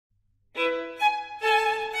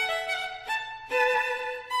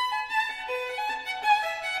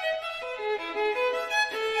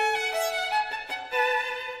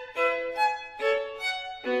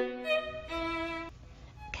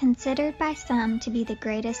Considered by some to be the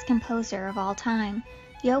greatest composer of all time,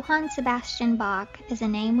 Johann Sebastian Bach is a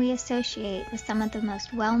name we associate with some of the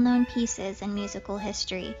most well-known pieces in musical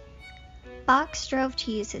history. Bach strove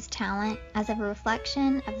to use his talent as a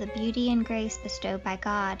reflection of the beauty and grace bestowed by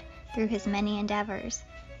God through his many endeavors,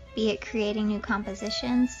 be it creating new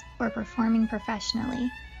compositions or performing professionally.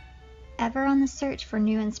 Ever on the search for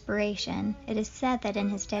new inspiration, it is said that in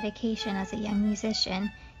his dedication as a young musician,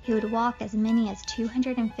 he would walk as many as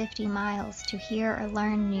 250 miles to hear or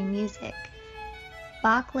learn new music.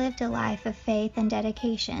 Bach lived a life of faith and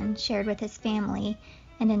dedication shared with his family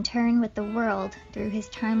and in turn with the world through his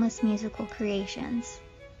timeless musical creations.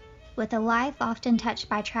 With a life often touched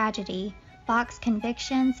by tragedy, Bach's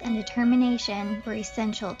convictions and determination were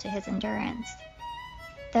essential to his endurance.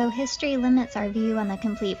 Though history limits our view on the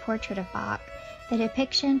complete portrait of Bach, the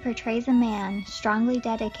depiction portrays a man strongly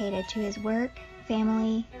dedicated to his work,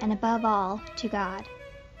 family, and above all, to God.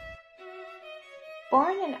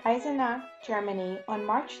 Born in Eisenach, Germany on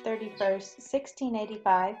March 31,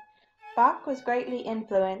 1685, Bach was greatly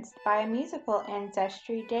influenced by a musical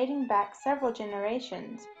ancestry dating back several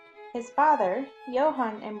generations. His father,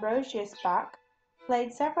 Johann Ambrosius Bach,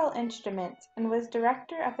 played several instruments and was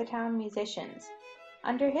director of the town musicians.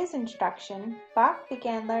 Under his instruction, Bach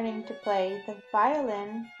began learning to play the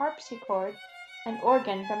violin, harpsichord, and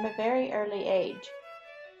organ from a very early age.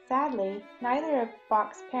 Sadly, neither of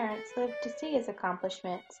Bach's parents lived to see his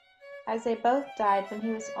accomplishments, as they both died when he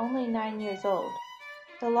was only 9 years old.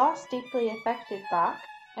 The loss deeply affected Bach,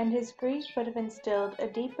 and his grief would have instilled a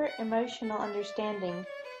deeper emotional understanding,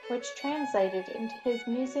 which translated into his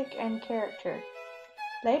music and character.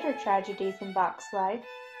 Later tragedies in Bach's life,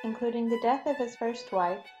 including the death of his first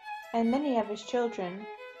wife and many of his children,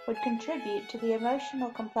 would contribute to the emotional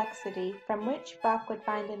complexity from which Bach would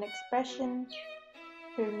find an expression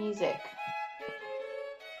through music.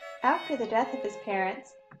 After the death of his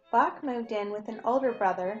parents, Bach moved in with an older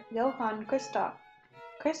brother, Johann Christoph.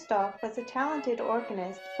 Christoph was a talented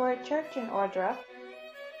organist for a church in Ohrdruf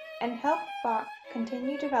and helped Bach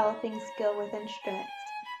continue developing skill with instruments.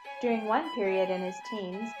 During one period in his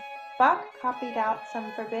teens, Bach copied out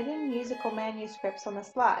some forbidden musical manuscripts on the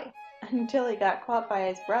sly, until he got caught by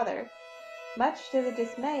his brother. Much to the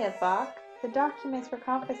dismay of Bach, the documents were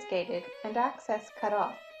confiscated and access cut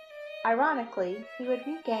off. Ironically, he would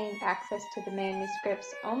regain access to the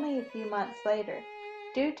manuscripts only a few months later,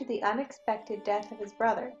 due to the unexpected death of his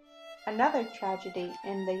brother, another tragedy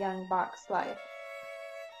in the young Bach's life.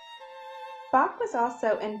 Bach was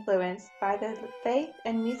also influenced by the faith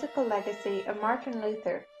and musical legacy of Martin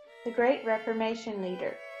Luther, the great Reformation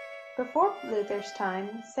leader. Before Luther's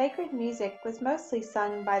time, sacred music was mostly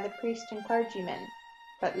sung by the priest and clergymen,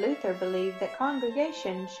 but Luther believed that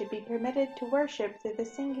congregations should be permitted to worship through the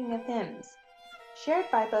singing of hymns. Shared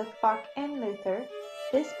by both Bach and Luther,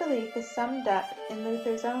 this belief is summed up in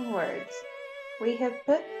Luther's own words: "We have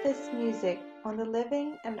put this music on the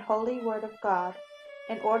living and holy Word of God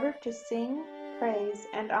in order to sing, praise,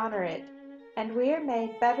 and honor it, and we are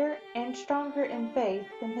made better and stronger in faith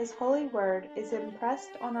when His holy word is impressed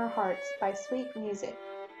on our hearts by sweet music."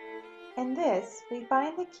 In this, we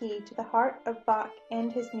find the key to the heart of Bach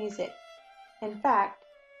and his music. In fact,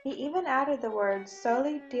 he even added the words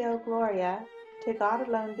 "Soli Deo Gloria," to God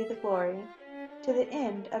alone be the glory, to the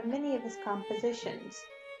end of many of his compositions.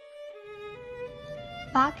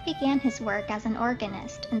 Bach began his work as an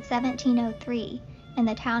organist in 1703 in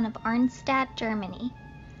the town of Arnstadt, Germany.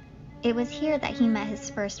 It was here that he met his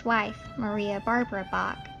first wife, Maria Barbara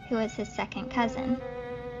Bach, who was his second cousin.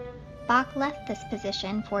 Bach left this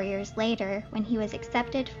position 4 years later when he was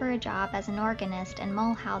accepted for a job as an organist in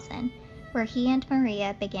Mulhausen, where he and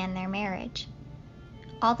Maria began their marriage.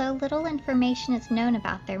 Although little information is known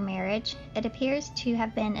about their marriage, it appears to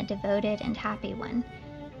have been a devoted and happy one,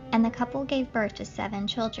 and the couple gave birth to 7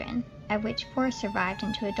 children, of which 4 survived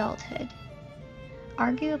into adulthood.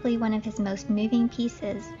 Arguably one of his most moving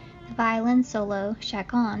pieces, the violin solo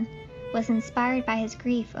Chaconne, was inspired by his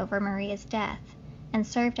grief over Maria's death and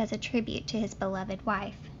served as a tribute to his beloved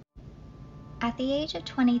wife. At the age of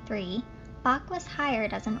 23, Bach was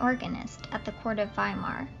hired as an organist at the court of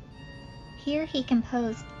Weimar. Here he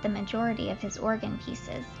composed the majority of his organ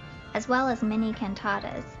pieces, as well as many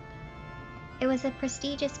cantatas. It was a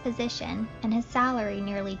prestigious position, and his salary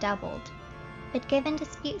nearly doubled. But given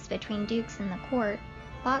disputes between dukes and the court,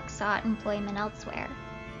 Bach sought employment elsewhere.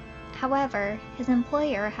 However, his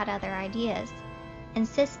employer had other ideas,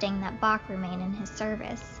 insisting that Bach remain in his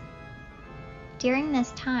service. During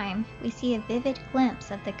this time, we see a vivid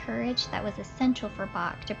glimpse of the courage that was essential for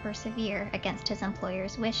Bach to persevere against his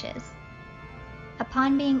employer's wishes.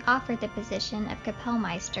 Upon being offered the position of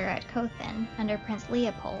Kapellmeister at Cothen under Prince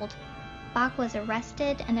Leopold, Bach was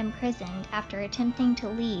arrested and imprisoned after attempting to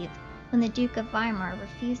leave when the Duke of Weimar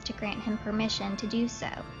refused to grant him permission to do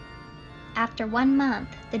so. After 1 month,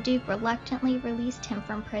 the Duke reluctantly released him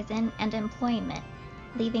from prison and employment,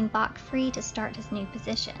 leaving Bach free to start his new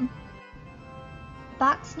position.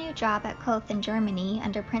 Bach's new job at Cothen, Germany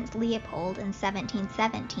under Prince Leopold in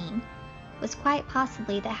 1717 was quite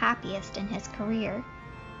possibly the happiest in his career.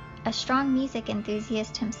 A strong music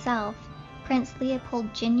enthusiast himself, Prince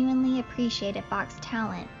Leopold genuinely appreciated Bach's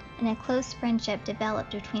talent, and a close friendship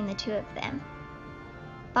developed between the two of them.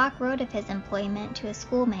 Bach wrote of his employment to a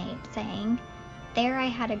schoolmate, saying, "There I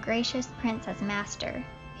had a gracious prince as master,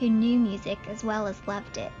 who knew music as well as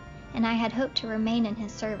loved it, and I had hoped to remain in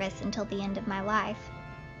his service until the end of my life."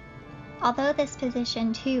 Although this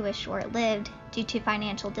position too was short-lived due to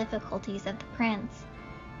financial difficulties of the prince,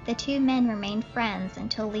 the two men remained friends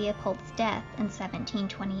until Leopold's death in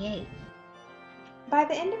 1728. By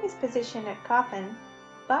the end of his position at Cothen,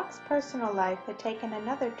 Bach's personal life had taken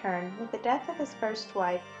another turn with the death of his first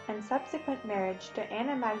wife and subsequent marriage to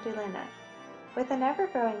Anna Magdalena. With an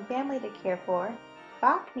ever-growing family to care for,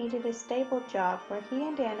 Bach needed a stable job where he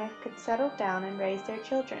and Anna could settle down and raise their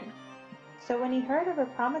children. So when he heard of a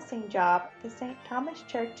promising job at the St. Thomas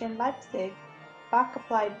Church in Leipzig, Bach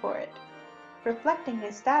applied for it. Reflecting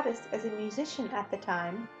his status as a musician at the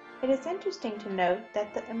time, it is interesting to note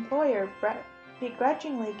that the employer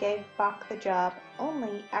begrudgingly gave Bach the job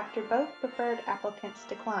only after both preferred applicants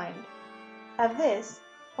declined. Of this,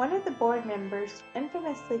 one of the board members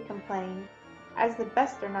infamously complained, "As the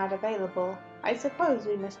best are not available, I suppose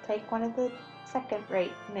we must take one of the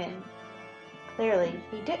second-rate men." Clearly,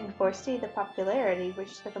 he didn't foresee the popularity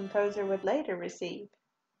which the composer would later receive.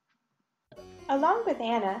 Along with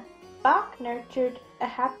Anna, Bach nurtured a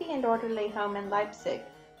happy and orderly home in Leipzig.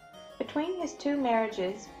 Between his two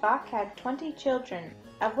marriages, Bach had 20 children,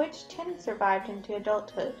 of which 10 survived into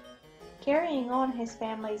adulthood. Carrying on his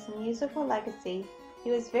family's musical legacy,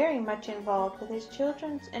 he was very much involved with his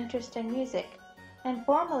children's interest in music, and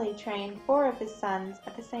formally trained 4 of his sons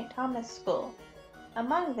at the St. Thomas School.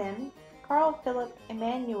 Among them, Carl Philipp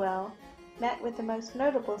Emanuel met with the most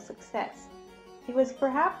notable success. He was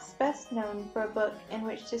perhaps best known for a book in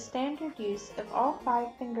which the standard use of all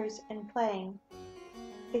 5 fingers in playing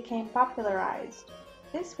became popularized.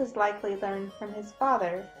 This was likely learned from his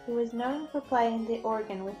father, who was known for playing the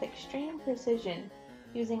organ with extreme precision,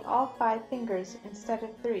 using all 5 fingers instead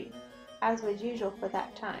of 3, as was usual for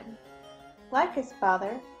that time. Like his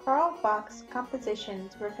father, Carl Bach's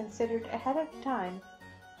compositions were considered ahead of time,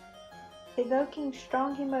 evoking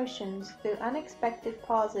strong emotions through unexpected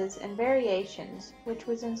pauses and variations, which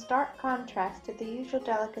was in stark contrast to the usual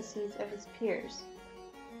delicacies of his peers.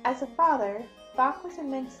 As a father, Bach was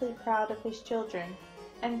immensely proud of his children,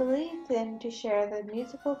 and believed them to share the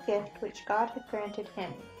musical gift which God had granted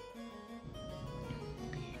him.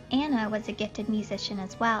 Anna was a gifted musician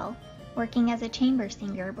as well, working as a chamber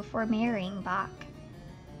singer before marrying Bach.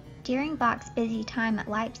 During Bach's busy time at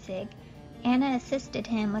Leipzig, Anna assisted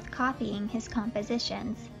him with copying his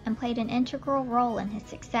compositions and played an integral role in his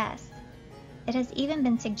success. It has even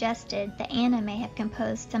been suggested that Anna may have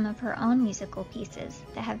composed some of her own musical pieces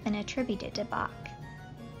that have been attributed to Bach.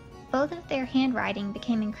 Both of their handwriting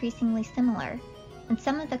became increasingly similar, and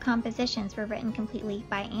some of the compositions were written completely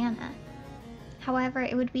by Anna. However,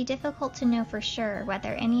 it would be difficult to know for sure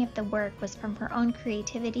whether any of the work was from her own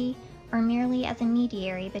creativity or merely as a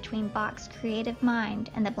mediary between Bach's creative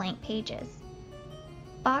mind and the blank pages.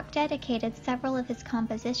 Bach dedicated several of his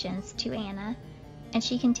compositions to Anna, and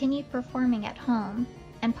she continued performing at home,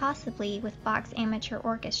 and possibly with Bach's amateur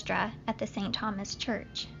orchestra at the St. Thomas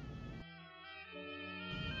Church.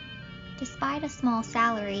 Despite a small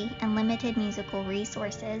salary and limited musical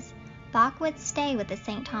resources, Bach would stay with the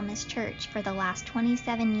St. Thomas Church for the last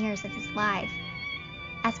 27 years of his life.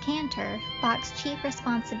 As cantor, Bach's chief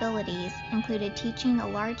responsibilities included teaching a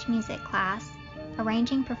large music class,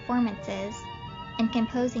 arranging performances, and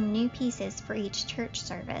composing new pieces for each church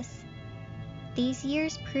service. These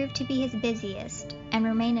years proved to be his busiest and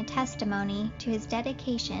remain a testimony to his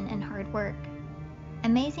dedication and hard work.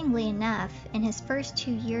 Amazingly enough, in his first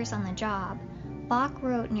 2 years on the job, Bach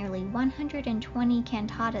wrote nearly 120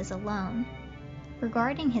 cantatas alone.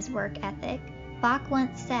 Regarding his work ethic, Bach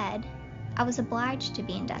once said, "I was obliged to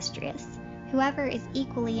be industrious. Whoever is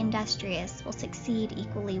equally industrious will succeed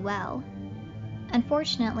equally well."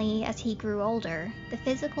 Unfortunately, as he grew older, the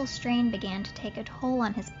physical strain began to take a toll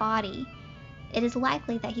on his body. It is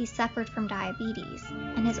likely that he suffered from diabetes,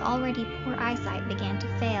 and his already poor eyesight began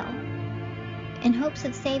to fail. In hopes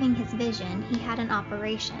of saving his vision, he had an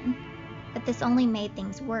operation, but this only made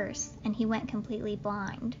things worse, and he went completely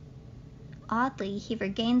blind. Oddly, he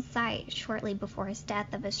regained sight shortly before his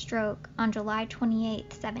death of a stroke on July 28,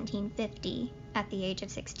 1750, at the age of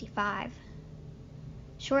 65.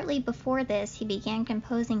 Shortly before this, he began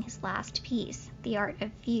composing his last piece, the Art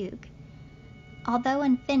of Fugue. Although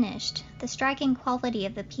unfinished, the striking quality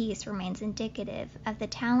of the piece remains indicative of the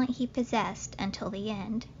talent he possessed until the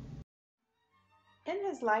end. In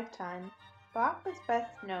his lifetime, Bach was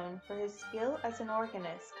best known for his skill as an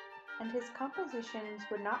organist, and his compositions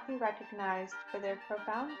would not be recognized for their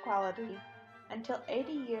profound quality until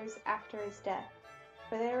 80 years after his death.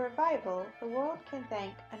 For their revival, the world can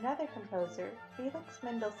thank another composer, Felix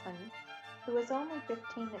Mendelssohn, who was only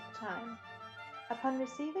 15 at the time. Upon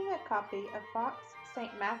receiving a copy of Bach's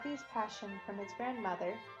St. Matthew's Passion from his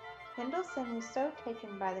grandmother, Mendelssohn was so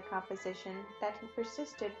taken by the composition that he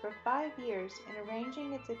persisted for 5 years in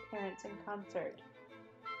arranging its appearance in concert.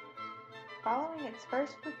 Following its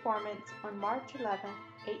first performance on March 11,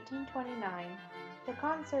 1829, the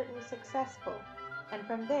concert was successful, and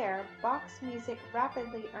from there, Bach's music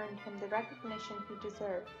rapidly earned him the recognition he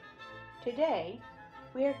deserved. Today,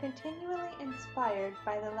 we are continually inspired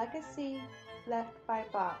by the legacy left by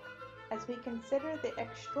Bach, as we consider the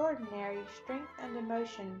extraordinary strength and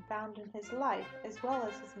emotion found in his life as well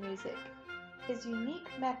as his music. His unique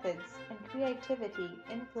methods and creativity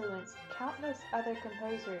influenced countless other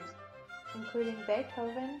composers, including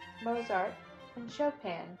Beethoven, Mozart, and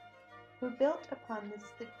Chopin, who built upon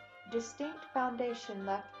this distinct foundation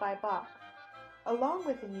left by Bach. Along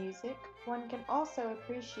with the music, one can also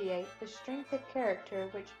appreciate the strength of character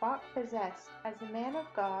which Bach possessed as a man of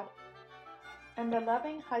God and a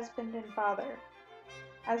loving husband and father.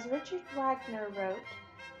 As Richard Wagner wrote,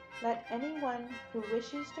 "Let anyone who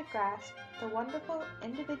wishes to grasp the wonderful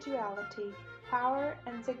individuality, power,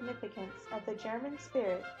 and significance of the German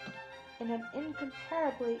spirit in an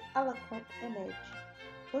incomparably eloquent image,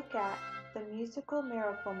 look at the musical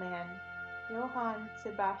miracle man, Johann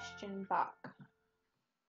Sebastian Bach."